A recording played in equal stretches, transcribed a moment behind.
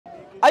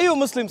Are you a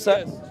Muslim,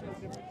 sir? Yes.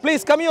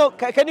 Please come here.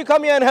 Can you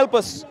come here and help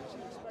us?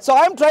 So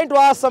I'm trying to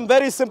ask some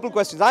very simple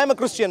questions. I am a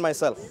Christian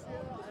myself.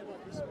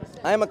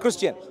 I am a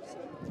Christian.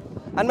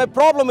 And my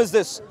problem is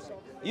this.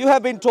 You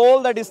have been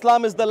told that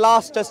Islam is the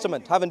last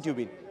testament, haven't you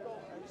been?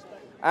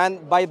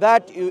 And by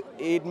that,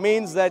 it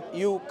means that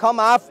you come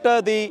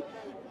after the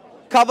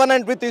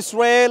covenant with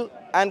Israel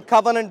and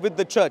covenant with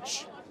the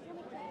church.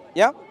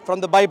 Yeah, from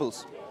the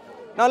Bibles.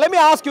 Now let me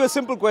ask you a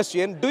simple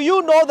question. Do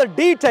you know the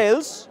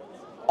details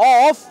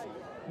of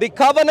the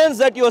covenants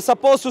that you are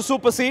supposed to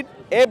supersede?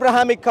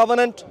 Abrahamic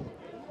covenant,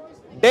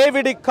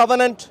 Davidic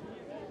covenant,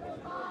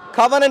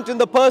 covenant in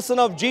the person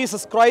of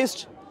Jesus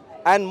Christ,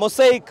 and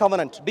Mosaic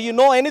covenant. Do you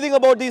know anything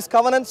about these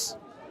covenants?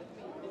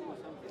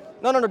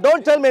 No,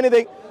 don't tell me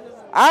anything.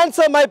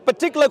 Answer my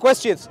particular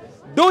questions.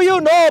 Do you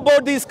know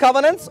about these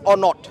covenants or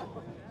not?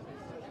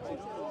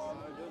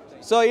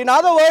 So in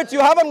other words, you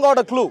haven't got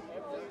a clue.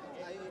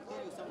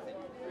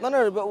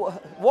 No,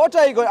 what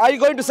are you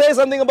going to say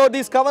something about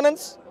these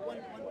covenants?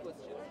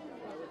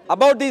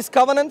 About these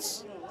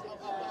covenants?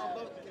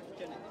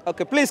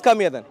 Okay, please come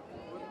here then.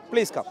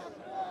 Please come.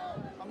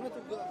 I'm not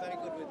very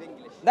good with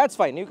English. That's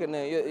fine. You can.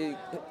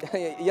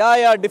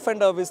 Yeah,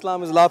 defender of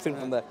Islam is laughing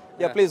from there.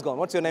 Yeah, please go on.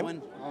 What's your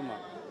name?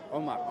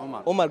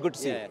 Omar. Omar, good to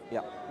see you.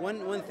 Yeah.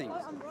 One thing.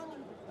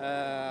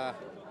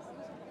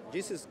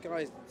 Jesus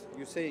Christ,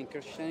 you say in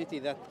Christianity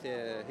that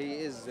he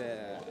is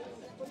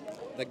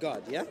the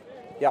God, yeah?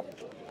 Yeah.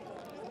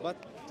 But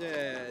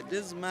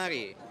does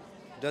Mary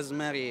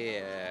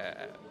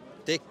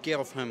take care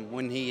of him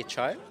when he a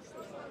child?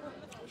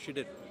 She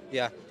did.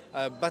 Yeah.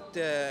 But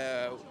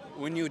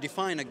when you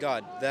define a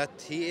God that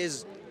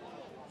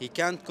he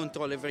can't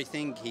control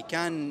everything, he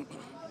can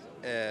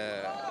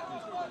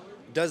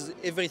does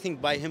everything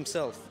by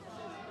himself.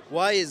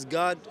 Why is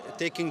God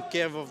taken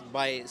care of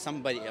by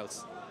somebody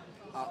else?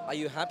 Are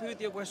you happy with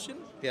your question?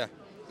 Yeah.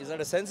 Is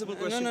that a sensible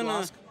question to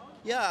ask?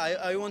 Yeah,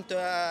 I want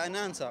an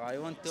answer. I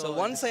want to. So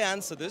once I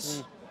answer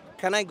this,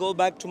 can I go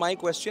back to my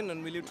question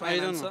and will you try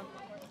and answer? Know.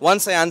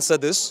 Once I answer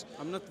this.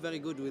 I'm not very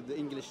good with the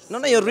English.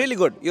 No, you're really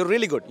good. You're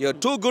really good. You're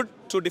too good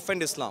to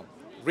defend Islam.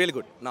 Really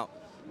good. Now,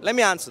 let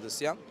me answer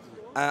this, yeah?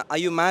 Are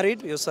you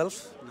married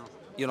yourself? No.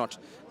 You're not.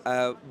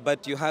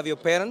 But you have your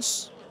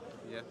parents?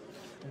 Yeah.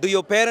 Do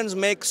your parents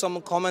make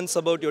some comments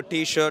about your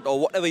t-shirt or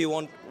whatever you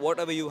want,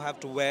 whatever you have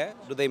to wear?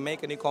 Do they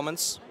make any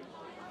comments?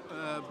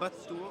 But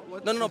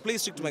what? No,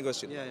 please stick to my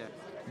question. Yeah.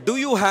 Do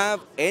you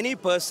have any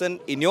person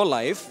in your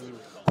life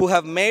who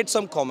have made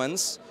some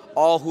comments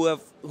or who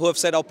have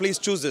said, "Oh, please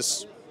choose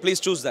this, please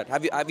choose that"?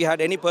 Have you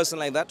had any person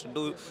like that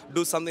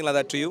do something like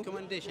that to you?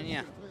 Recommendation,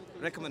 yeah.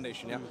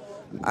 Recommendation, yeah.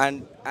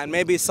 And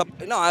maybe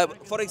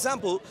for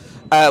example,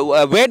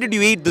 where did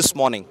you eat this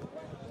morning?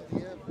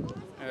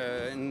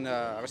 In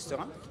a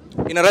restaurant.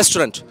 In a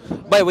restaurant.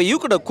 By the way, you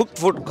could have cooked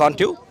food, can't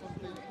you?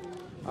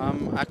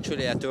 I'm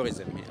actually a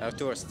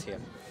tourist here.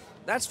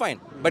 That's fine.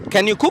 But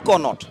can you cook or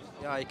not?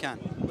 Yeah, I can.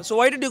 So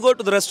why did you go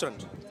to the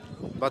restaurant?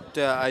 But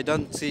I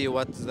don't see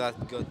what's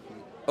that good.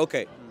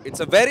 Okay. It's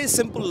a very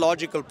simple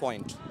logical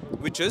point,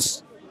 which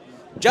is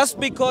just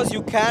because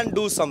you can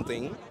do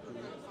something,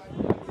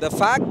 the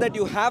fact that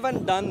you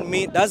haven't done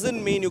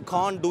doesn't mean you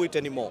can't do it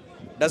anymore.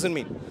 Doesn't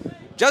mean.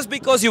 Just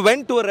because you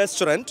went to a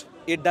restaurant,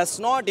 it does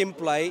not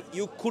imply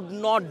you could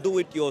not do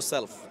it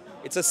yourself.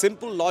 It's a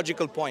simple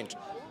logical point.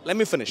 Let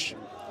me finish.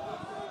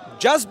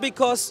 Just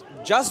because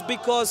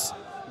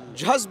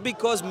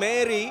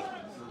Mary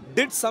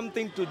did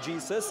something to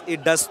Jesus,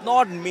 it does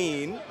not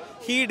mean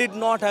he did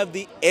not have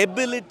the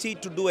ability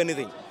to do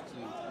anything.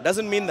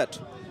 Doesn't mean that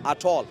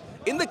at all.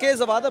 In the case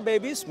of other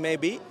babies,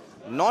 maybe,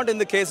 not in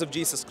the case of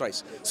Jesus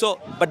Christ. So,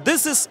 but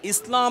this is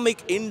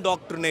Islamic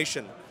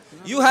indoctrination.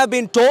 You have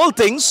been told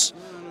things.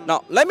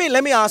 Now, let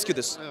me ask you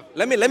this.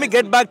 Let me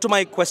get back to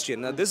my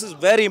question. Now, this is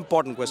very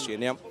important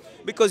question, yeah,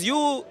 because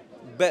you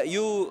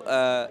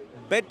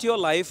bet your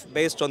life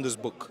based on this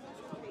book,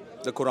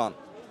 the Quran.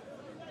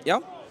 Yeah,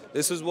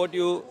 this is what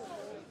you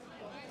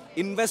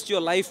invest your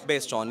life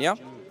based on. Yeah,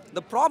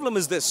 the problem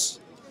is this: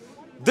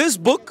 this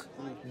book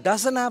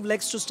doesn't have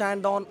legs to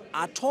stand on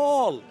at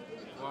all.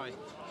 Why?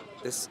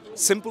 This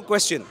simple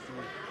question.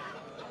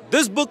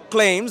 This book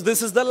claims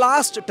this is the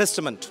last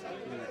testament,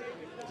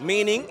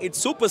 meaning it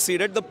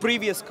superseded the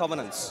previous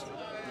covenants.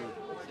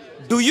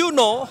 Do you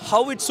know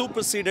how it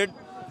superseded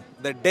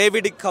the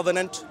Davidic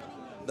covenant,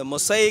 the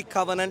Mosaic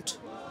covenant,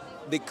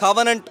 the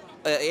covenant,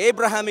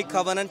 Abrahamic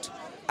covenant,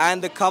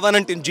 and the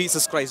covenant in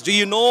Jesus Christ? Do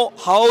you know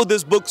how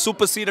this book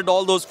superseded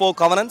all those 4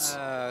 covenants?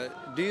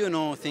 Do you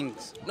know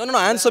things? No,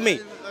 answer me.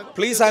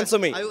 Please answer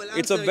me.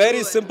 It's a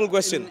very simple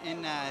question.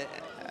 In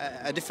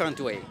a different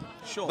way.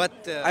 Sure. But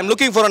I'm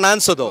looking for an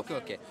answer though.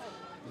 Okay.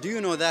 Do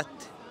you know that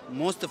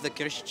most of the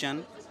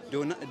Christians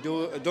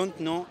don't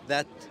know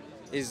that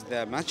is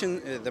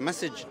the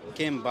message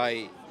came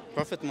by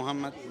Prophet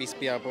Muhammad, peace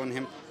be upon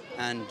him,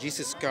 and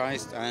Jesus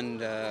Christ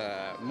and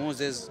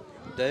Moses,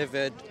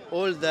 David,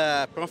 all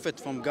the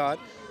prophets from God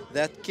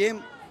that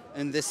came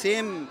in the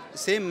same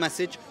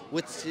message,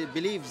 which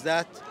believes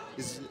that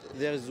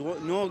there is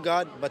no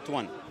God but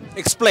one.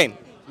 Explain.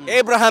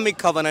 Abrahamic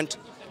covenant,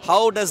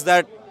 how does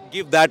that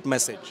give that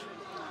message?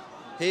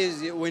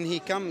 When he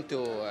come to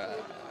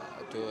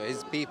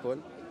his people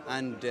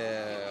and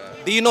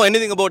Do you know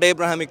anything about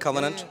Abrahamic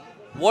covenant?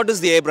 What is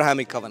the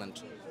Abrahamic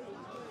covenant?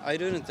 I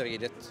didn't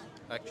read it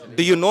actually.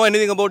 Do you know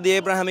anything about the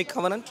Abrahamic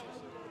covenant?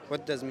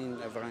 What does mean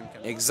Abraham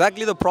covenant?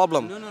 Exactly the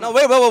problem. No, no, Now no.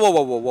 wait,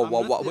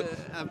 I'm not, wait.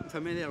 I'm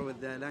familiar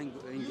with the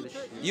language English.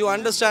 You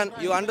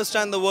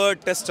understand the word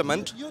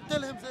testament? You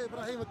tell him the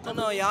Ibrahim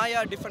No,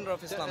 yeah, defender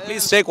of Islam.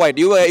 Please stay quiet.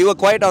 You were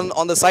quiet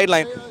on the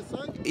sideline.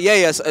 Yeah,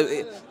 yes.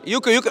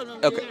 You can.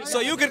 Okay.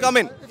 So you can come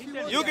in.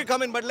 You can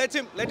come in, but let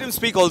him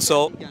speak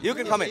also. You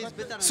can come in.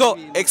 So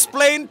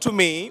explain to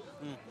me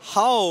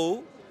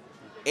how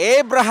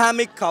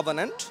Abrahamic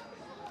covenant.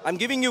 I'm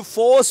giving you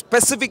 4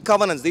 specific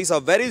covenants. These are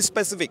very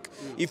specific.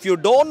 If you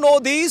don't know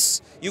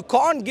these, you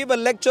can't give a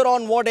lecture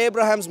on what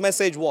Abraham's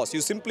message was. You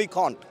simply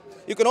can't.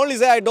 You can only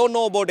say, I don't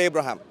know about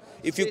Abraham.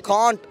 If you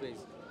can't,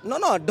 no,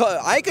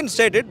 I can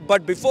state it,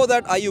 but before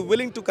that, are you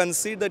willing to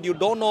concede that you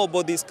don't know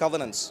about these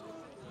covenants?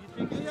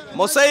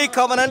 Mosaic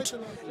covenant,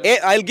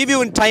 I'll give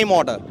you in time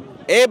order.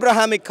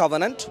 Abrahamic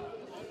covenant,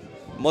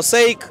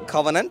 Mosaic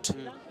covenant,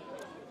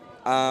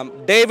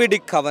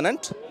 Davidic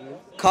covenant,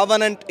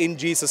 covenant in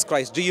Jesus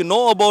Christ. Do you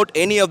know about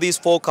any of these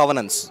 4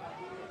 covenants?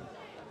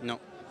 No.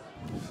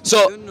 So,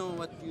 I don't know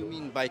what you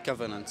mean by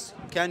covenants.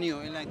 Can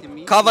you enlighten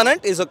me?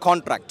 covenant is a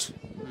contract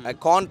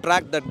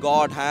that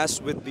God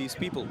has with these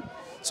people.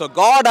 So,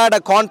 God had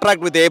a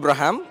contract with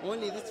Abraham.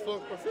 Only these 4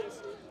 prophets?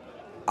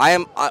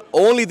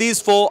 Only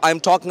these 4 I'm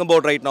talking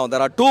about right now.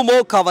 There are 2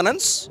 more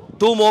covenants.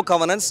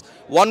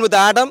 One with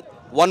Adam,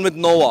 one with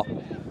Noah.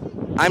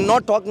 I'm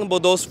not talking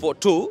about those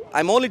 2.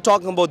 I'm only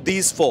talking about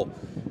these 4.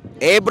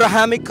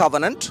 Abrahamic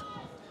covenant,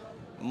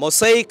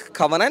 Mosaic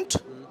covenant,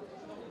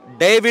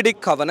 Davidic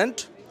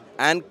covenant,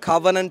 and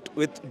covenant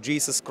with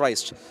Jesus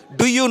Christ.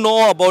 Do you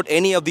know about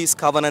any of these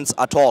covenants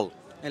at all?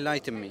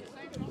 Enlighten me.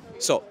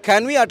 So,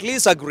 can we at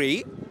least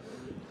agree,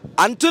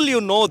 until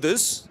you know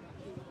this,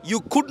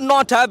 you could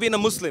not have been a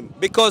Muslim?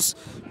 Because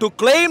to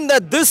claim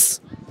that this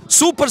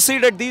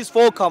superseded these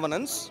 4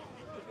 covenants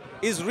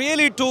is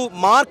really to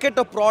market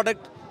a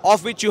product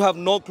of which you have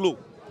no clue.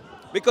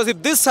 Because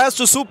if this has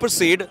to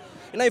supersede,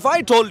 if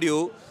I told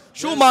you,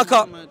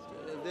 Schumacher,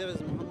 There is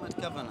Muhammad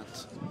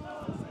covenant.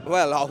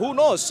 well, who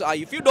knows?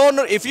 If you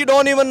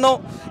don't even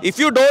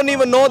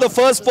know the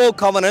first 4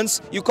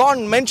 covenants, you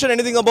can't mention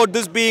anything about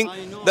this being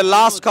the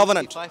last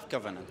covenant. 5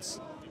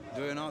 covenants.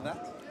 Do you know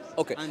that?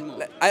 Okay, And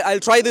more. I'll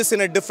try this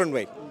in a different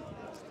way.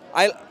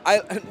 I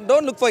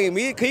don't look for him.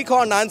 He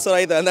can't answer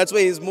either, and that's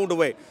why he's moved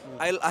away.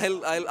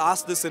 I'll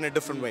ask this in a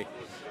different way.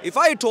 If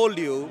I told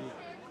you,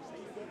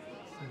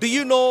 do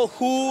you know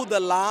who the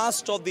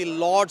last of the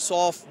lords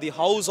of the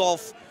house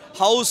of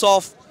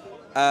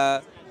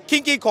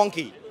Kinky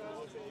Konky?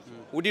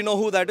 Would you know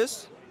who that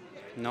is?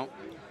 No.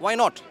 Why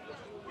not?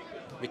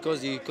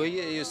 Because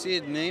you see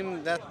a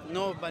name that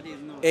nobody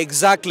knows.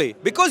 Exactly.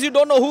 Because you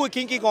don't know who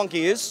Kinky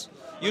Konky is.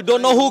 You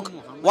don't know who.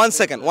 One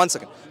second.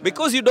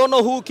 Because you don't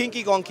know who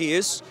Kinky Konky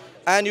is,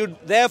 and you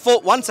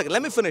therefore, one second.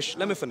 Let me finish.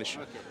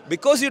 Okay.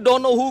 Because you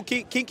don't know who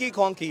Kinky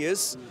Konky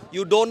is,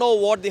 you don't know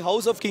what the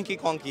house of Kinky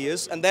Konky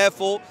is, and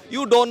therefore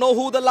you don't know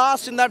who the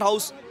last in that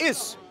house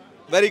is.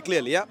 Very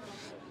clearly, yeah.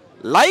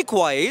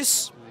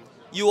 Likewise,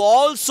 you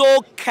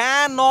also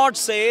cannot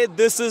say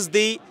this is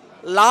the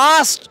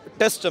last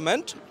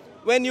testament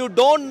when you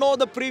don't know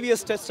the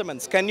previous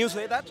testaments. Can you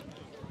say that?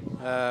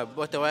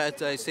 But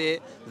what I say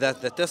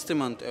that the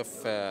testament of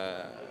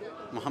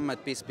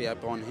Muhammad, peace be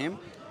upon him,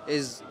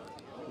 is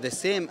the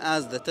same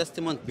as the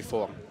testament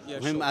before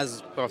him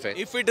as prophet.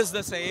 If it is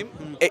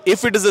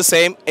the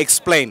same,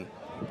 explain.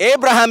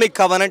 Abrahamic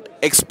covenant,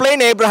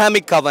 explain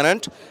Abrahamic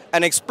covenant,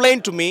 and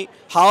explain to me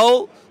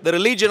how the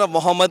religion of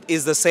Muhammad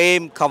is the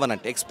same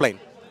covenant. Explain.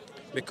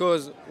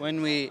 Because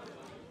when we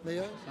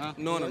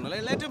No.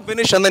 Let him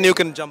finish and then you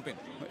can jump in.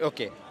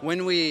 okay,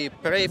 when we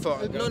pray for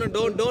No,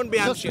 don't be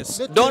anxious.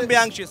 let- Don't be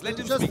anxious. Let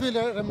him just speak.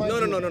 feel remind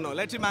you. No.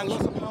 Let him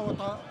anxious. الله سبحانه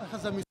وتعالى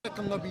أخذ ميثاق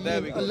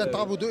There we النبيين go, ألا there we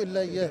تعبدوا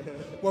إلا إياه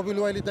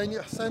وبالوالدين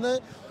إحسانا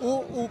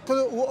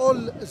all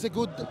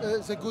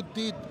the good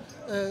deed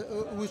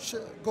which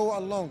go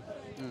along.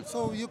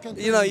 So you can.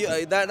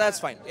 That's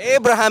fine.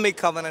 Abrahamic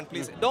covenant,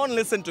 please. Don't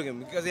listen to him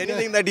because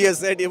anything that he has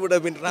said, he would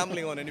have been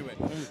rambling on anyway.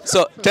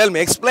 So tell me,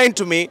 explain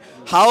to me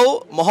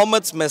how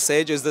Muhammad's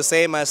message is the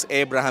same as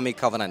Abrahamic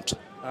covenant.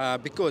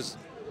 because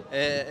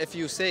if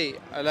you say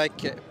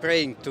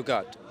praying to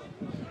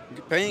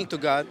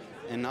God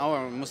in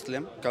our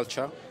Muslim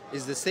culture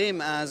is the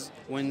same as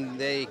when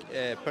they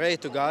pray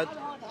to God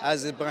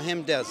as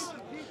Ibrahim does.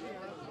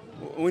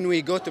 When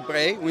we go to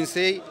pray, we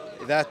say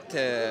that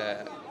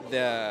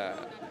the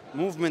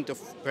movement of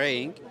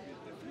praying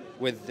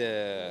with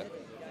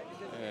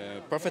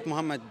Prophet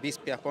Muhammad, peace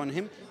be upon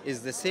him,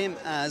 is the same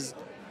as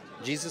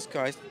Jesus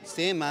Christ,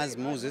 same as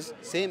Moses,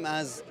 same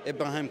as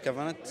Abraham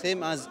covenant,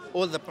 same as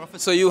all the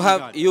prophets. So you of have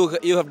God.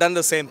 you have done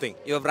the same thing.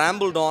 You have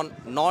rambled on,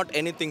 not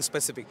anything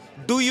specific.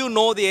 Do you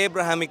know the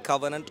Abrahamic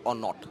covenant or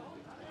not?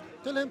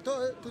 Tell him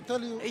to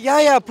tell you.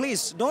 Yeah,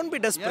 please. Don't be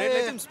desperate. Yeah.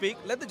 Let him speak.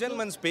 Let the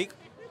gentleman speak.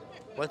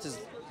 What is?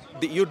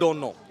 You don't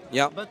know.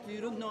 Yeah. But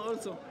you don't know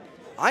also.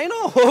 I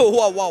know.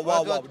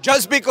 Wow. What?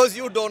 Just because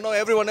you don't know,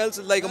 everyone else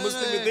is like a No,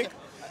 Muslim, no, you no, think?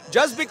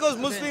 Just because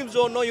Muslims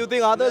don't know, you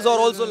think others are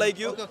also like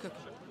you? Okay.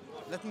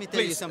 Let me tell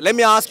you Please, something. let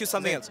me ask you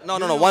something else. No,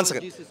 You know one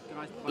second. Jesus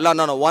Christ,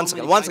 No, one how second.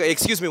 many One second. times?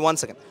 Excuse me, 1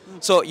 second.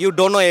 So you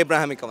don't know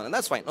Abrahamic covenant.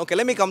 That's fine. Okay,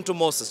 let me come to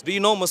Moses. Do you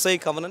know Mosaic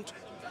covenant?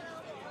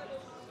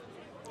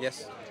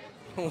 Yes.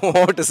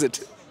 What is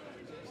it?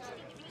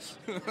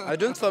 I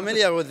don't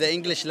familiar with the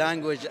English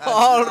language.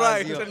 All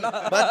right.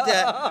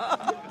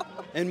 But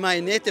in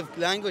my native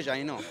language,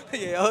 I know.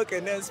 Yeah,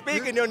 okay. Now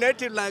speak in your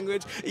native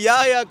language.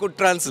 Yeah, could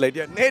translate.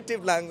 Your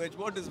native language.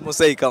 What is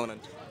Mosaic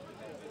covenant?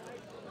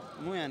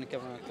 مو يعني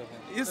كمان.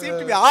 You seem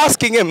to be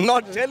asking him,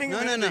 not telling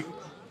him. No. anything.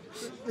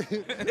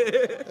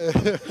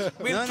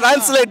 We'll No.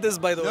 translate this,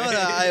 by the No, way.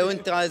 I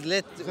won't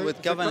translate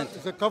with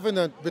covenant. The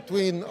covenant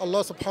between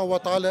Allah subhanahu wa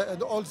ta'ala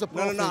and all the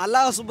prophets. No.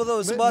 Allah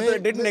subhanahu wa ta'ala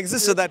didn't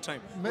exist at that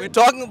time. We're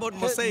talking about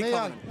Mosaic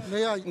covenant.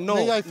 May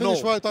I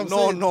finish what I'm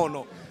saying?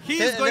 No. He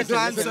is going to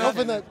Listen, The answer.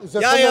 covenant, the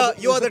Yeah,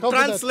 covenant- you are the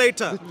covenant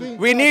translator. between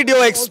We God need and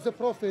your all the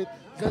prophet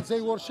that they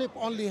worship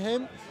only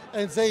Him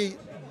and they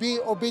be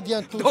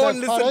obedient to Don't their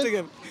listen parents. to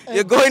him.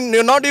 And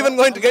You're not even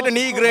going to get an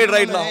E grade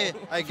right now. Hey,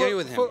 I agree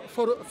with him.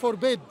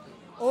 Forbid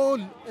all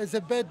is a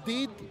bad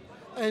deed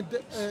and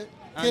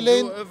And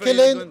killing, do every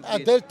killing, good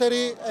deed.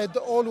 adultery, and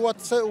all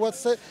what's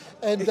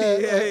and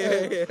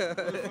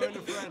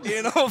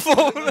You know,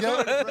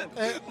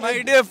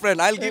 my dear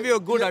friend, I'll give you a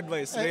good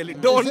advice, really.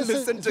 Don't this is-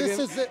 listen to this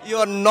him. is the- You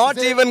are not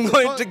the- even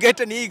going to get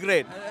an E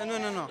grade.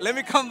 No. Let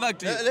me come back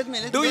to you. Let me-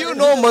 Do you let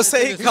know me-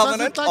 Mosaic he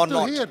covenant doesn't like or to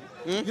not? hear.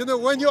 You know,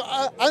 when you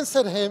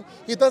answer him,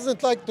 he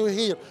doesn't like to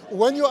hear.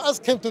 When you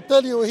ask him to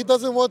tell you, he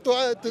doesn't want to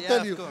Yeah, tell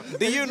of you. course.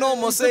 Do you know It's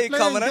a Mosaic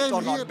playing covenant game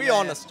or not? here. Be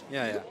honest.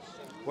 Yeah.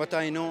 What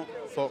I know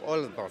for all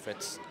the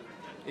prophets,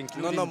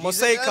 including No, Jesus-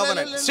 Mosaic No,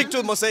 covenant. let Stick to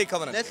me- Mosaic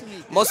covenant. let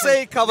me-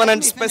 Mosaic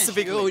covenant let me finish.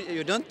 specifically.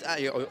 You don't.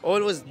 You're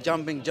always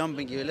jumping.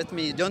 You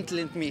don't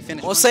let me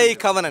finish. Mosaic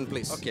covenant,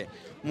 please. Okay.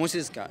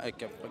 Moses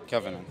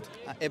covenant,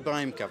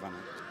 Abraham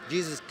covenant,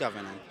 Jesus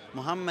covenant,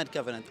 Muhammad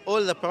covenant,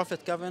 all the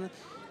prophet covenant.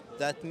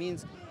 That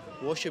means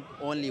worship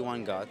only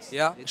one God.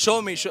 Yeah.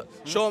 Show me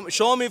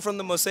from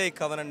the Mosaic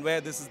covenant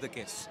where this is the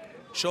case.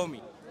 Show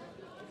me.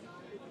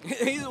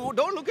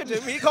 Don't look at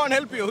him. He can't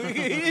help you.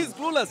 He is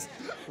clueless.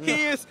 He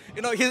is.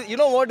 You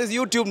know what his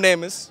YouTube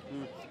name is?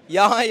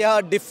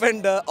 Yahya,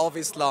 Defender of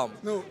Islam.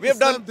 No, we have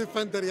Islam done.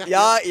 Defender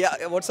Yahya.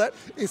 Yeah. What's that?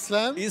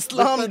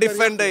 Islam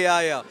Defender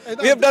Yahya. And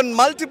We have done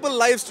multiple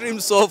live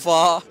streams so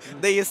far.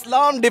 The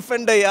Islam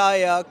Defender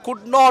Yahya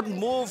could not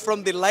move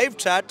from the live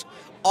chat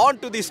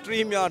onto the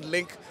StreamYard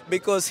link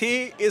because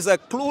he is a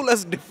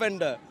clueless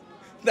defender.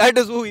 That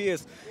is who he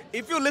is.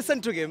 If you listen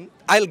to him,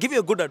 I'll give you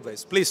a good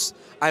advice. Please,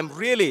 I'm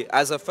really,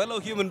 as a fellow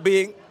human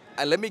being,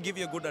 let me give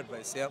you a good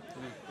advice. Yeah.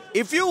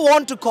 If you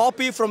want to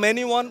copy from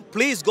anyone,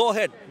 please go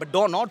ahead, but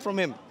not from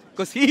him.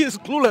 Because he is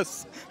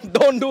clueless.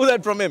 Don't do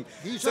that from him.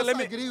 He just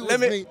agree with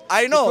me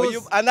I know,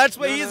 because- and that's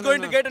why No, he no, is no,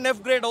 going no. to get an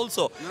F grade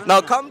also. Now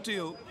come to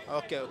you.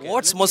 Okay.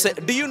 What's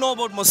Mosaic? Do you know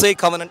about Mosaic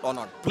covenant or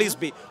not? Please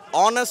be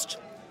honest.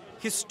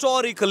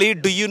 Historically,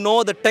 do you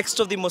know the text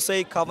of the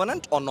Mosaic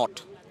covenant or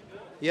not?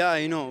 Yeah,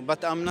 I know,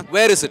 but I'm not.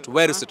 Where is it?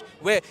 Where?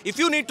 If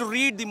you need to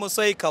read the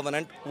Mosaic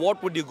covenant,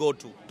 what would you go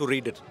to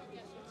read it?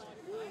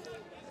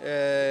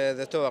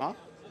 The Torah.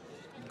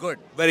 Good,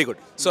 very good.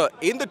 So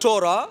in the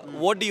Torah,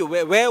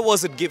 where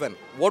was it given?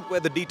 What were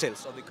the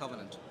details of the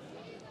covenant?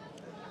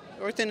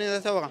 Written in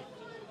the Torah,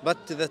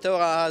 but the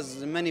Torah has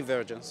many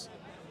versions.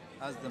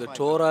 The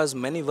Torah has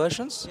many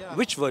versions. Yeah.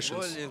 Which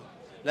versions?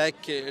 Like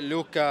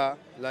Luca,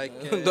 like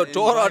The in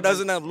Torah Bible.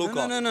 doesn't have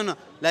Luca. No.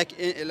 Like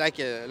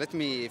let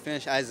me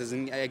finish as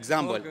an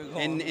example. Okay, go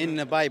on. In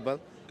the Bible,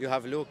 you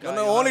have Luca.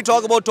 No, you only have-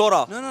 talk about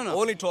Torah. No.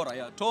 Only Torah,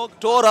 yeah.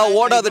 Torah,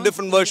 what I are the don't-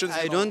 different versions?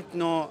 I don't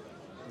know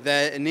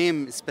the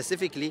name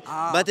specifically,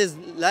 but it's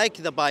like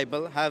the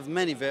Bible, have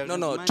many versions.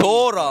 No. many-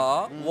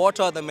 Torah,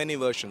 what are the many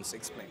versions?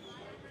 Explain.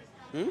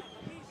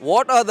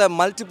 What are the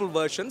multiple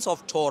versions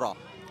of Torah?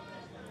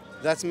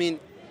 That's mean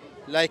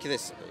like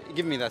this.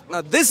 Give me that.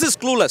 Now this is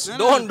clueless.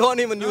 No. Don't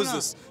even No, use no.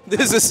 this.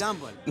 This is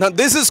Example. now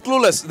this is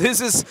clueless.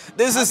 This is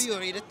Have you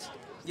read it?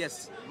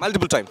 yes,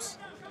 multiple times.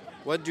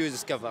 What do you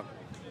discover?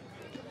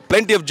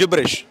 Plenty of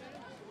gibberish.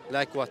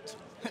 Like what?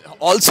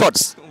 All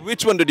sorts.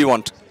 Which one did you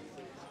want?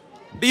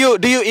 Do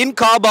you in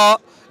Kaaba,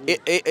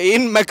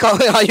 in Mecca,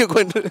 are you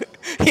going to,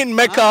 in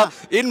Mecca,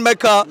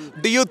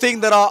 do you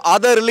think there are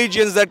other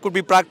religions that could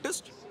be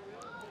practiced?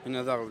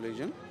 Another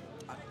religion?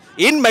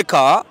 In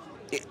Mecca,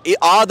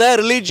 are there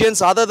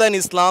religions other than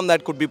Islam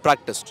that could be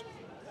practiced?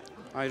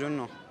 I don't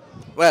know.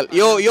 Well,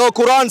 your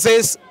Quran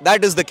says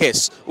that is the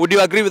case. Would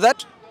you agree with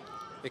that?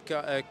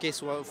 A case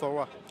for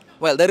what?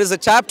 Well, there is a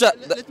chapter.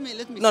 Let me.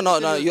 No.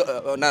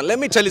 Now let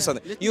me tell you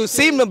something. You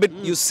seem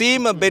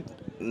a bit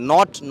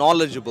not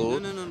knowledgeable,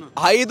 No.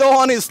 either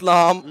on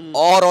Islam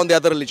or on the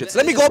other religions.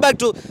 Let me go back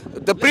to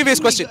the previous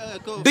question.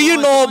 Do you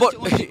know about?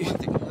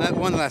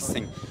 One last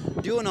thing.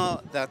 Do you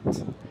know that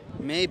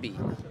maybe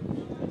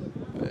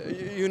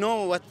you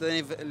know what the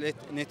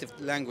native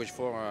language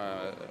for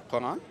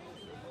Quran?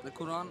 The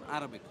Quran,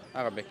 Arabic.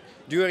 Arabic.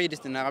 Do you read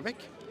it in Arabic?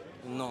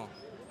 No.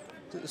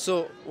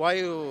 So why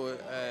you?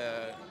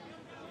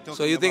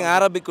 So you think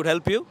about Arabic could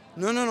help you?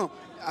 No, no, no.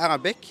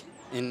 Arabic.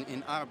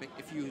 In Arabic,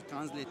 if you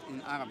translate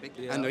in Arabic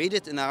and read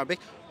it in Arabic,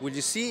 will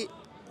you see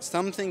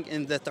something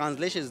in the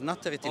translation is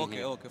not written Okay,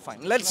 here? okay, fine.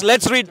 Let's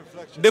read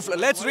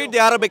let's read the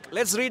Arabic.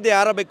 Let's read the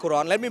Arabic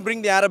Quran. Let me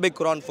bring the Arabic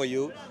Quran for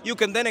you. You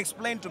can then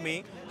explain to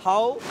me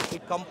how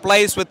it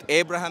complies with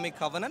Abrahamic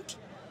covenant,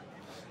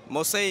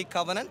 Mosaic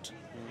covenant,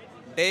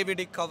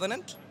 Davidic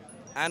covenant,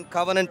 and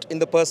covenant in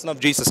the person of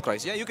Jesus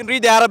Christ. Yeah, you can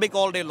read the Arabic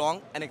all day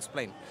long and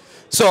explain.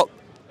 So,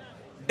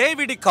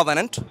 Davidic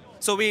covenant.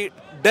 So we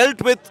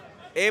dealt with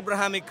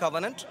Abrahamic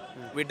covenant.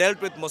 We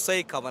dealt with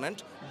Mosaic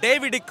covenant.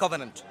 Davidic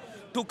covenant.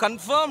 To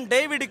confirm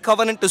Davidic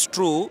covenant is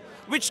true,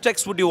 which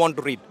text would you want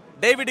to read?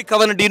 Davidic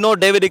covenant, do you know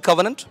Davidic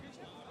covenant?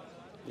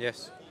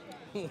 Yes.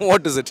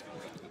 What is it?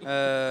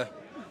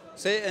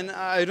 Say, and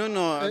I don't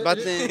know, but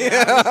in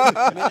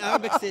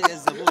Arabic say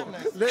is the book.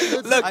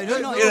 Look, I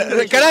don't know.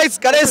 can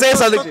I say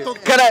something?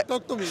 Can I?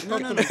 Talk to me.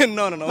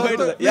 No. Wait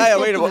a second. Yeah,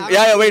 wait.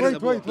 Yeah,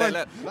 wait. Wait.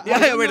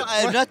 Yeah, wait.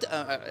 I'm not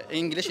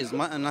English is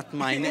not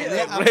my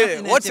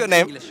name. What's your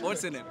name? English.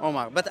 What's your name?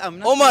 Omar. But I'm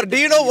not. Omar, do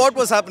you know what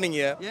was happening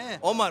here? Yeah.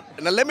 Omar,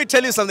 now let me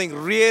tell you something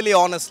really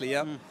honestly,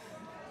 yeah?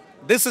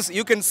 This is,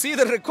 you can see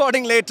the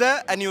recording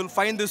later and you'll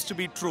find this to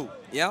be true,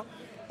 yeah?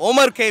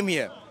 Omar came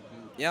here,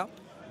 yeah?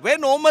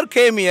 When Omar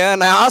came here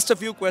and I asked a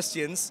few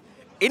questions,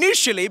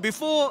 initially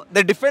before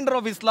the defender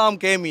of Islam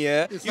came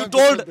here, you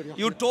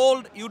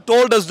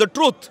told us the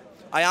truth.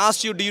 I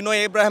asked you, do you know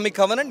Abrahamic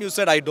covenant? You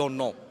said, I don't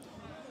know.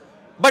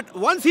 But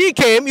once he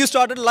came, you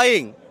started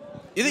lying.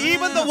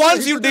 Even the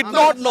ones you did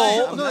not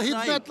know. No, he's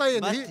not lying.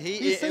 But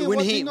when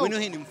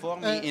he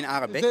informed me in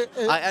Arabic,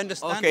 I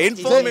understand. Okay,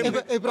 inform me.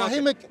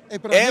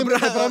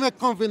 Abrahamic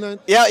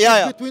covenant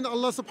Yeah. between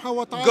Allah subhanahu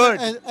wa ta'ala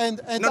Good. and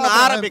No,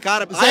 Abraham. Arabic.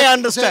 I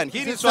understand.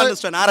 He needs to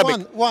understand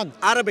Arabic. One.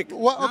 Arabic.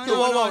 Okay.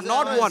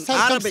 Not one.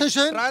 Arabic.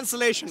 Circumcision.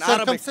 Translation.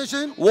 Arabic.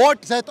 Circumcision.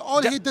 What? That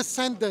all his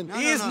descendants.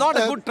 He is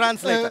not a good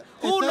translator.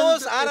 Who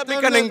knows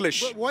Arabic and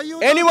English? Why you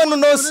Anyone who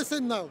don't knows?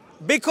 listen now?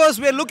 Because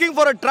we are looking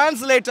for a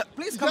translator.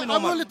 Please come in, I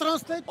will Omar.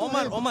 translate to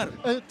him. Omar.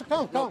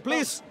 Come.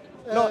 Please.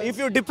 No, if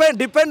you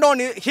depend on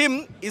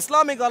him,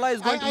 Islamic Allah is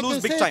going to I lose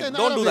can big say it time. in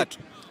Don't do that.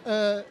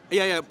 Arabic.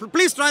 Yeah.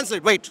 Please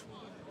translate. Wait.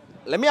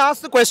 Let me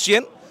ask the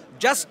question.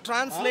 Just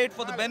translate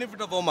for the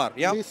benefit of Omar.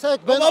 Yeah. We said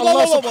when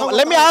Allah subhanahu wa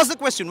Let me ta'ala- ask the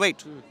question.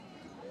 Wait.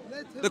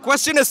 The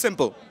question is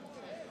simple.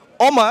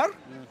 Omar,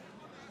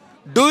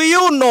 do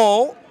you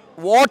know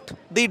what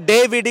the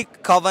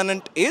Davidic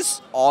covenant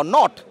is or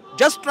not?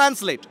 Just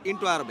translate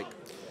into Arabic.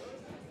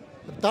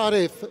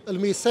 تعرف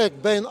الميثاق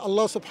بين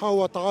الله سبحانه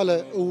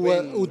وتعالى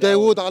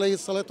وداود عليه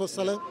الصلاة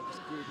والسلام.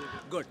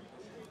 Good.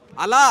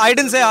 Allah, I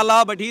didn't say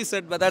Allah, but he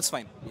said, but that's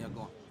fine. Yeah,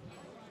 go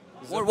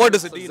on. What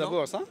is it? Do you know?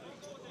 Zabur, صح?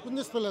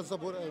 بالنسبة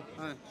للزبور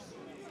أي.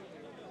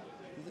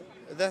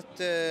 That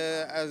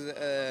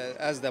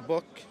as the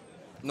book,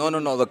 No,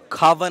 the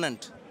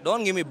covenant.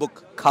 Don't give me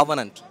book.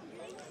 Covenant.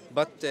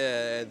 but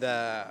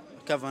the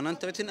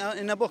covenant written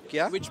in a book,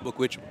 yeah? Which book?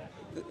 Which?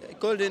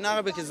 Called in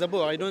Arabic is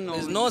Zabur. I don't know.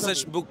 There's no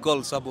such book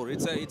called Sabur.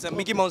 It's a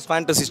Mickey Mouse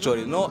fantasy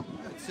story. No.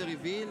 It's a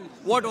reveal.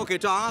 What? Okay,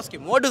 to ask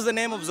him. What is the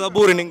name of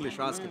Zabur in English?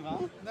 Ask him.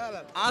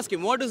 Ask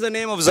him. What is the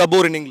name of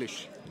Zabur in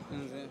English?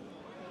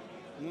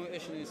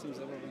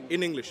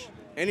 In English.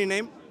 Any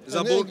name? In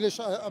Zabur. English,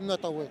 I'm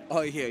not aware.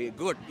 Oh, here.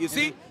 Good. You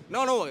see?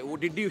 No.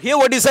 Did you hear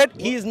what he said?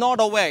 He is not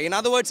aware. In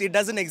other words, it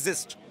doesn't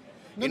exist.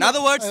 In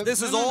other words,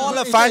 this is all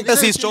a It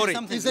fantasy exists, story.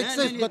 It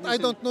exists, but I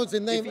don't know the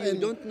name. If you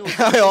don't know,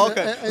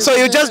 Okay. So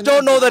you just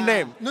don't know the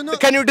name. No.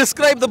 Can you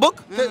describe the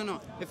book? no.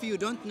 If you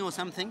don't know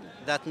something,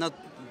 that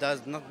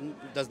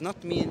does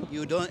not mean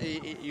you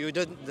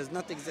don't does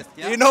not exist.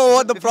 Yeah? You know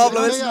what the If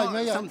problem you is? don't know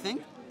Yeah. something.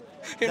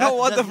 You know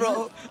what the does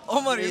problem,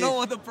 Omar? You know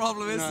what the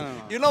problem is? No.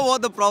 You know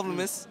what the problem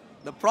is?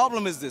 The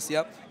problem is this,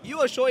 yeah. You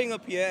are showing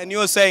up here and you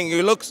are saying,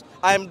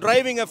 I am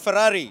driving a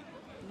Ferrari.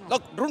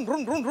 Look,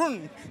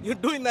 run. You're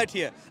doing that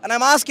here, and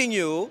I'm asking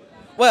you,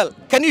 well,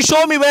 can you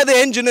show me where the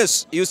engine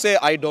is? You say,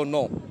 I don't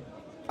know.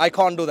 I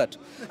can't do that.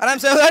 And I'm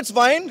saying,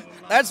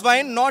 that's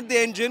fine, not the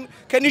engine.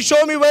 Can you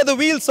show me where the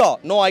wheels are?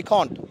 No, I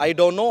can't. I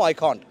don't know, I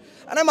can't.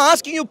 And I'm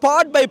asking you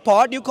part by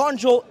part, you can't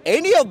show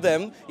any of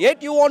them,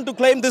 yet you want to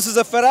claim this is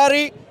a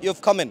Ferrari,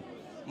 you've come in.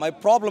 My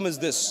problem is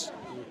this.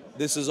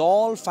 This is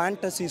all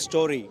fantasy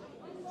story.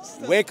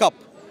 Wake up.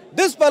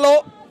 This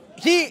fellow,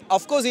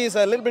 of course, he is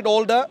a little bit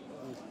older.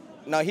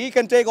 Now, he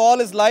can take all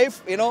his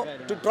life,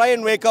 to try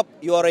and wake up.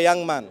 You are a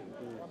young man.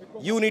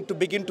 You need to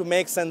begin to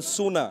make sense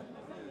sooner.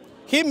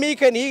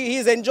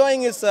 He's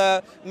enjoying his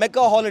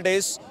Mecca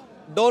holidays.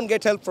 Don't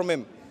get help from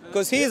him.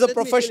 Because he is a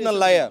professional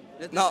liar.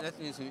 Let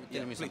me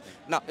tell me something.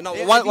 Now,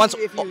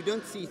 If you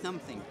don't see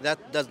something,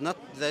 that does not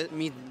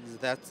mean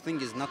that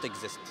thing is not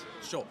exist.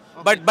 Sure.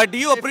 But do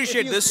you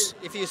appreciate this?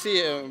 If you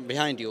see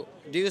behind you,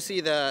 do you see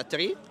the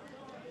tree?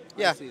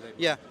 Yeah. see that.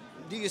 Yeah.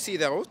 Do you see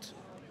the road?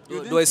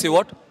 Do I see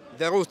what?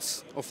 the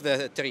roots of the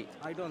tree.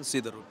 I don't see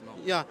the root, no.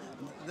 Yeah,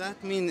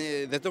 that means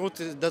the root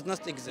does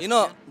not exist. You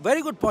know,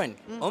 very good point.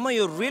 Omar,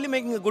 you're really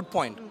making a good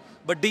point.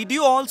 But did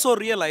you also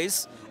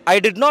realize I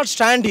did not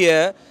stand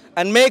here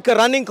and make a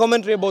running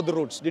commentary about the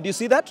roots? Did you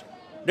see that?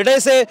 Did I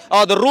say,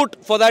 oh, the root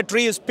for that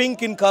tree is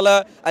pink in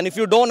color, and if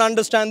you don't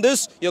understand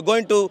this, you're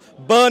going to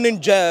burn in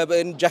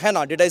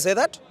Gehenna? Did I say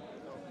that?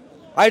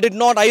 I did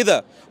not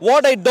either.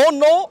 What I don't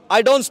know,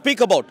 I don't speak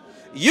about.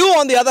 You,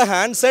 on the other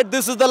hand, said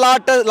this is the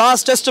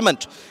last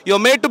testament. You're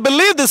made to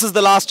believe this is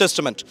the last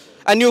testament.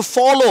 And you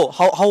follow.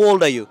 How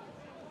old are you?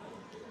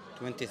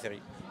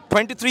 23.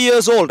 23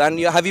 years old. And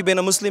have you been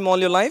a Muslim all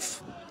your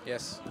life?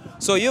 Yes.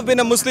 So you've been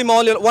a Muslim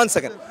all your... One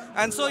second.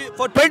 And so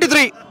for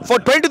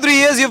 23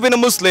 years you've been a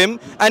Muslim,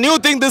 and you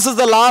think this is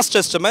the last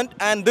testament,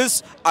 and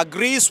this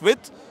agrees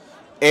with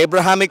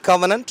Abrahamic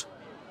covenant,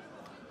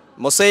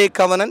 Mosaic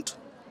covenant,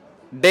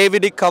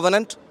 Davidic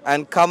covenant,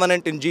 and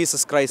covenant in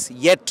Jesus Christ.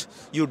 Yet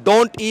you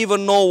don't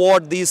even know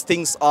what these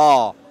things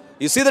are.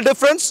 You see the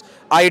difference?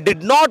 I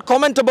did not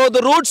comment about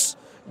the roots,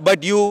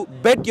 but you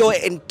bet your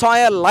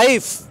entire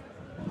life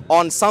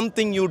on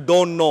something you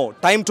don't know.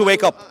 Time to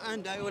wake up.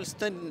 And I will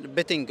start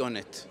betting on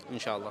it,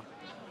 inshallah.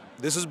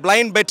 This is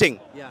blind betting.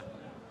 Yeah.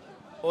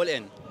 All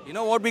in. You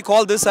know what we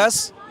call this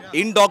as?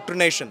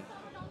 Indoctrination.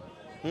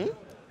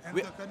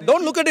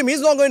 Don't look at him,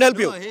 he's not going to help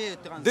you.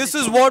 This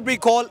is what we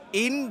call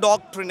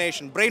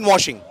indoctrination,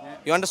 brainwashing.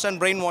 You understand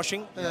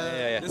brainwashing?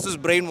 Yeah. This is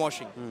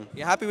brainwashing.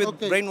 You happy with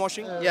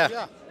brainwashing?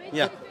 Yeah.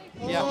 You're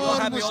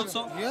happy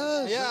also?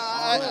 Yes.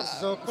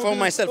 Yeah. For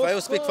myself, I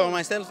will speak for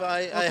myself.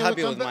 I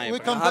happy with my.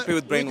 I'm happy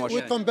with brainwashing.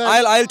 We come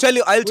back. I'll tell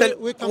you.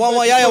 We come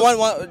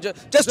back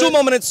Just 2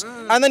 more minutes,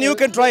 and then you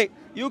can try.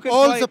 You can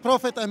all try. the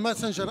prophet and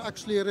messenger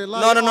actually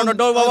rely No, on don't.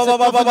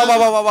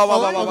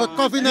 the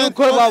covenant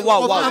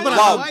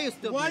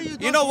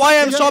You know why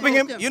I'm stopping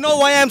him? You know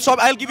why I'm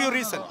stopping? I'll give you a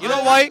reason. You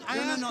know why?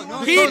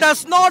 He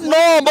does not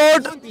know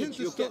about...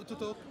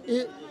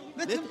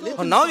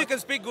 Oh, now you can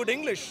speak good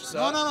English, sir.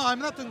 No, I'm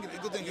not good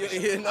English.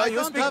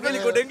 You speak really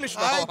good English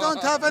now. I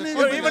don't have any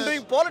You're English. even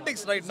doing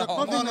politics right now.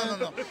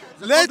 No.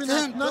 Let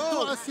him not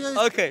go.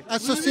 to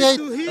associate,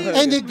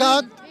 Okay.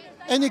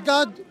 any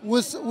god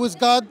with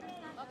God.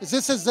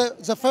 This is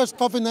the first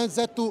covenant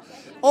that to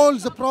all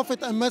the prophet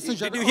and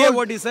messenger, Did you hear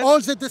what he said?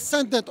 all the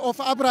descendant of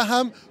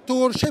Abraham to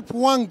worship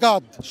one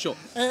God. Sure.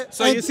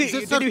 So And you see,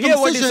 the did you hear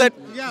what he said?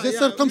 The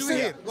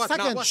circumcision.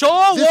 Second,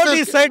 Show the what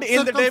he said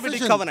in the Davidic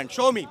circumcision. covenant.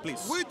 Show me,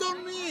 please. We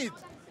don't need.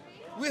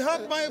 We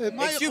have my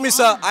Excuse me,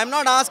 sir. I'm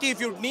not asking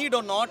if you need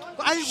or not.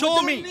 we Show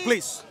don't me, need-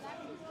 please.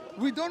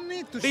 We don't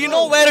need to. Do you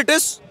know where it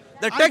is?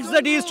 The text don't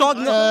that he is know.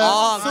 talking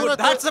about. Good.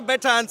 That's a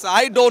better answer.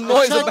 I don't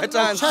know is a better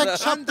answer. Check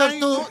chapter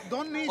 2.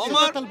 Don't need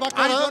Omar, it. Al-Baqarah,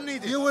 I don't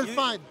need it. you will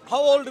find. How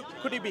old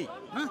could he be?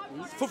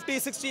 50,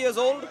 60 years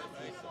old?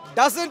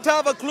 Doesn't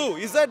have a clue.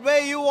 Is that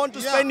where you want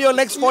to spend your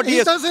next 40 He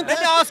years? doesn't Let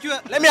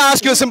have- me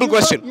ask you a simple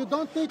question. You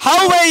don't need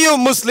How were you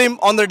Muslim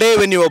on the day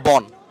when you were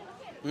born?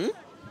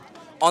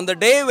 On the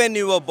day when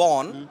you were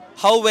born,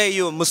 how were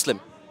you Muslim?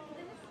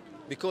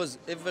 Because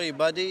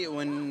everybody,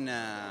 when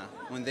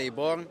they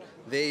born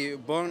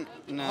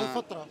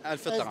Al-Fitra,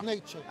 al-Fitra, as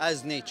nature.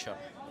 as nature.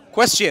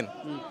 Question.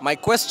 My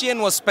question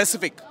was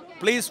specific.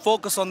 Please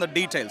focus on the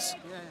details.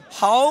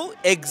 How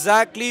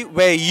exactly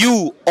were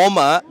you,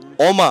 Omar,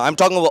 I'm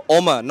talking about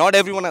Omar, not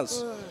everyone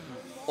else.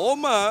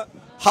 Omar,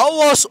 how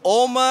was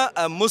Omar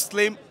a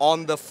Muslim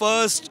on the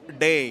first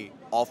day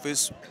of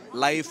his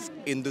life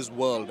in this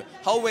world?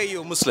 How were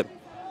you a Muslim?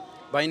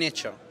 By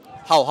nature.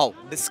 How?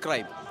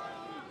 Describe.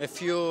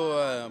 If you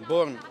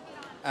born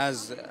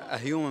as a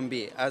human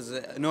being, as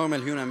a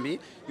normal human being,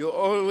 you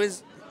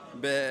always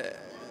be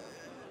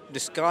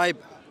described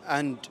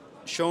and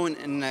shown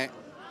in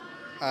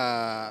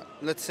a,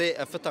 let's say,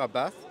 a fitra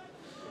path.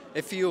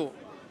 If you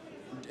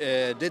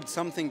did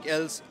something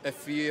else,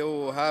 if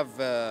you have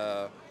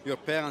your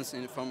parents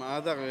from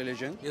other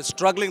religion, You're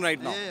struggling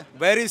right now. Yeah.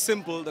 Very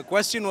simple. The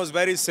question was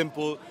very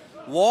simple.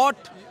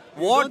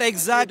 What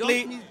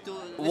exactly? You don't need to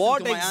listen What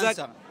to my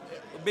exactly? answer.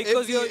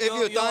 Because If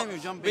you time, you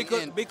jumping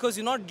in. because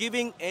you're not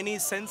giving any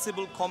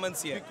sensible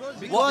comments here.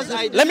 Because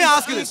I Let me didn't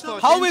ask you speak this: for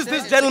how 10 is this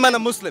seconds. gentleman a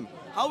Muslim?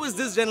 How is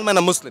this gentleman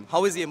a Muslim?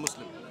 How is he a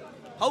Muslim?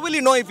 How will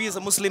you know if he is a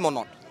Muslim or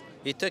not?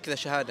 He took the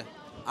shahada.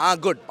 Ah,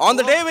 good. On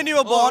the day when you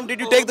were born, did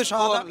you take the Or,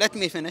 shahada? let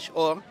me finish.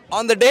 Or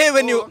On the day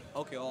when you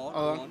okay,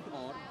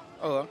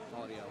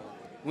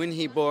 when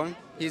he born,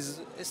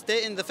 he's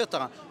stay in the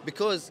fitra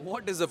because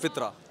what is a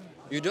fitra?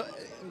 you don't.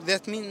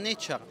 That means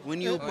nature.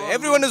 When you born,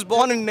 Everyone is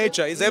born in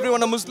nature. Is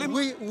everyone a Muslim?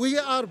 We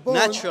are born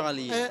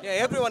Naturally. Yeah,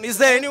 everyone. Is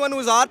there anyone who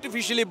is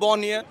artificially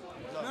born here?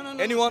 No.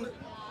 Anyone?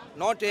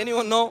 Not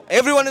anyone, no.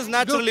 Everyone is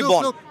naturally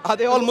born. Are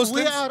they all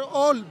Muslims? We are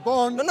all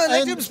born. No,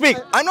 let him speak.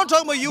 I'm not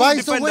talking about you, by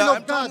the Defender. will I'm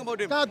of talking God.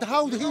 about him. God,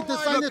 how He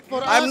designed it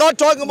for us. I'm not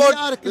talking We about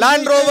are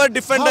Land created Rover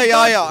Defender, how yeah,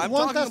 God yeah. I'm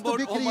want talking us to about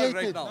be Omar right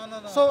created.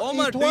 now. So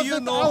Omar, it do you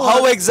wasn't know our-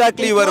 how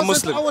exactly you were a it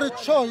wasn't Muslim? our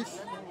choice.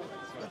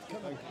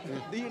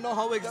 Do you know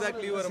how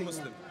exactly you were a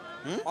Muslim?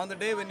 On the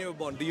day when you were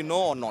born, do you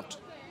know or not?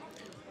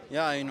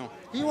 Yeah, I know.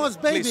 He was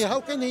baby. Please.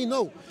 How can he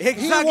know?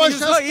 Exactly. He was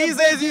just He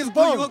says he's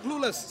born.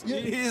 clueless. Yeah.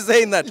 He's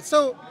saying that.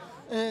 So,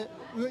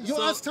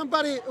 you ask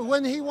somebody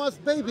when he was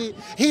baby,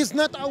 he's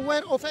not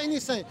aware of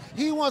anything.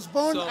 He was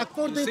born So,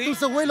 according you see? to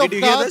the will Did of you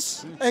hear God,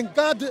 this? and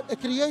God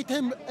created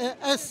him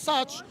as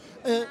such,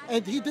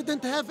 and he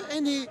didn't have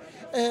any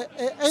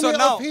So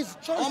now, of his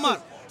choices.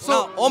 Omar, So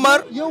now,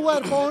 Omar, you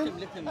were born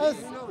as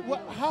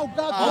how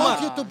God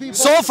wants you to be born.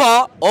 so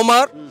far,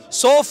 Omar,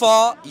 so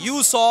far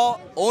you saw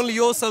only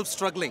yourself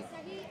struggling.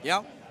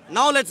 Yeah.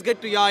 Now let's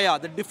get to Yahya,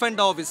 the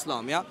defender of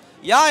Islam. Yeah.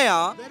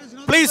 Yahya,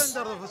 please.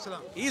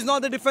 He's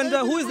not the defender.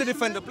 Who is the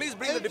defender? Please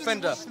bring the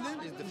defender.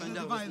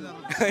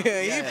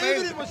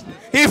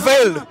 He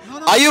failed.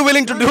 Are you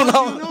willing to do You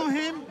now? know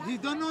him. He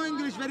don't know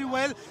English very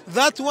well.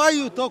 That's why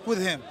you talk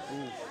with him.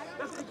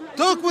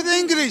 Talk with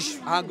English.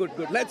 Good.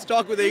 Let's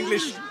talk with the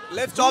English.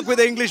 Let's talk with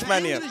the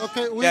Englishman here.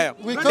 Okay,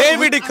 We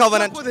Davidic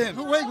covenant. Talk with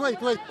him.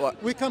 Wait.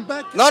 What? We come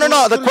back. No.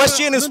 The to-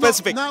 question is no,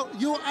 specific. Now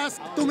you ask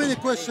too many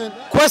questions.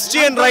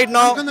 Question right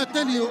now. I'm gonna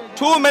tell you.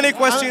 Too many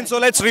questions, so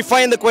let's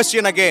refine the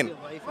question again.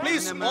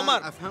 Please,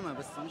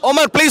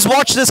 Omar, please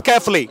watch this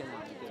carefully.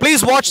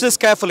 Please watch this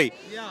carefully.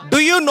 Do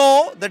you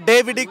know the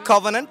Davidic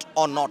covenant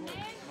or not?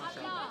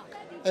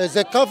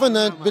 The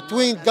covenant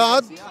between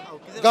God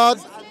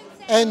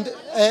and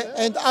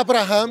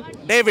Abraham.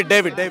 David.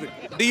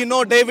 Do you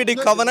know Davidic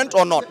covenant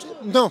or not?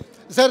 No,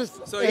 there is.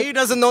 So he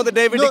doesn't know the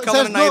Davidic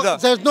covenant either.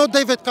 There's no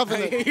David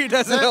covenant. He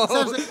doesn't There- know.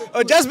 there's-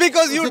 Oh, just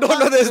because you don't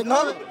know this,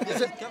 no?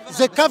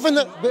 The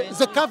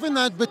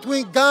covenant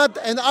between God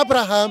and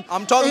Abraham.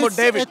 I'm talking about is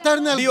David.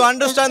 eternal- Do you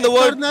understand the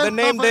word, eternal the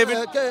name David?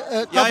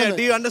 Yeah. covenant.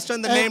 Do you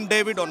understand the Uh, name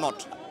David or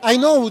not? I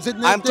know the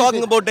name. I'm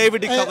talking David. about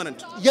Davidic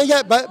covenant.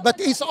 Yeah, but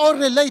it's all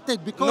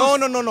related because.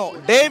 No.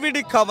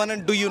 Davidic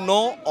covenant, do you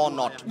know or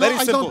not? No, Very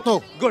I simple. don't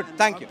know. Good,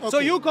 thank you. So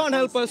Okay. you can't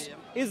help us.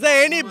 Is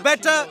there any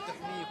better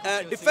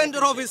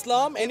defender of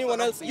Islam? Anyone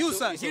else? You,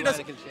 sir. He does.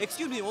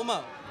 Excuse me,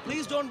 Omar.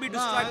 Please don't be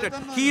distracted.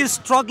 don't know He is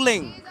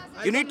struggling.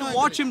 You need to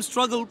watch him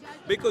struggle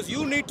because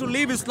you need to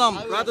leave Islam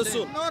rather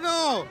soon.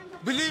 No.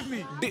 Believe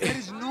me, there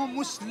is no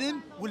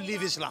Muslim will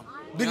leave Islam.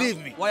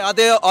 Believe me. Why are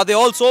they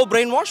all so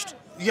brainwashed?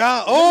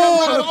 Yeah.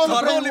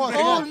 Thoroughly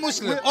All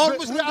Muslim. All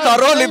Muslim.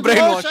 Thoroughly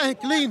brainwashed. and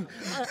clean,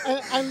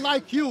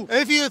 unlike you.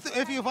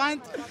 If you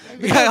find.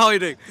 Yeah, how are you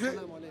doing?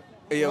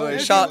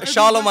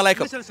 Shalom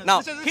alaikum. Listen, Now,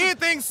 listen, he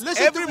thinks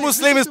listen every to me,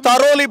 Muslim is listen to me.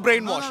 thoroughly No,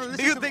 brainwashed. listen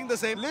Do you to think me. the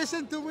same?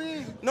 Listen to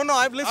me. No,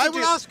 I've listened I to will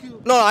you. ask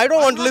you. No, I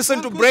don't want to One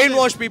listen to question.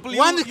 brainwash people.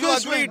 One You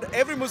question. agreed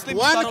every Muslim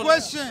is One thoroughly.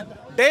 question.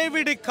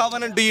 Davidic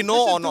covenant, do you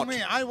know or Listen to not?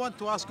 me. I want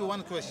to ask you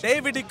one question.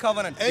 Davidic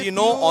covenant, do If you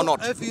know or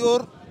not? If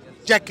your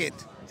jacket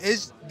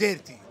is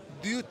dirty,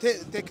 do you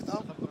take it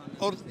off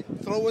or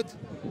throw it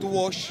to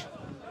wash?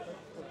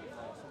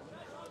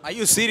 Are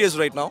you serious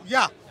right now?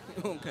 Yeah.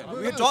 Okay.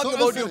 We're talking So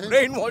about answer you him.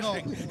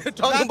 brainwashing. No. You're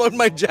talking about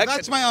my jacket.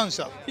 That's my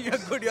answer. You're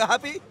good, you're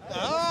happy?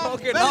 Ah,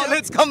 Okay, very now happy.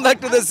 let's come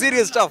back to the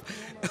serious stuff.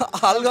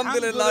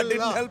 Alhamdulillah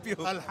didn't help you.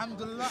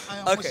 Alhamdulillah, I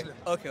am Okay, Muslim.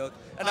 okay. And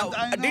And now,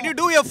 I did know- you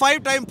do your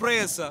 5-time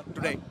prayers, sir,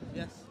 today?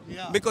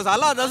 Yeah. Because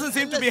Allah doesn't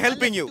seem to be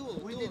helping you.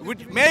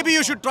 Maybe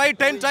you should try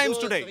 10 times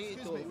today.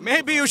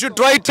 Maybe you should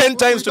try 10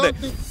 times We don't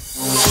today.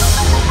 think-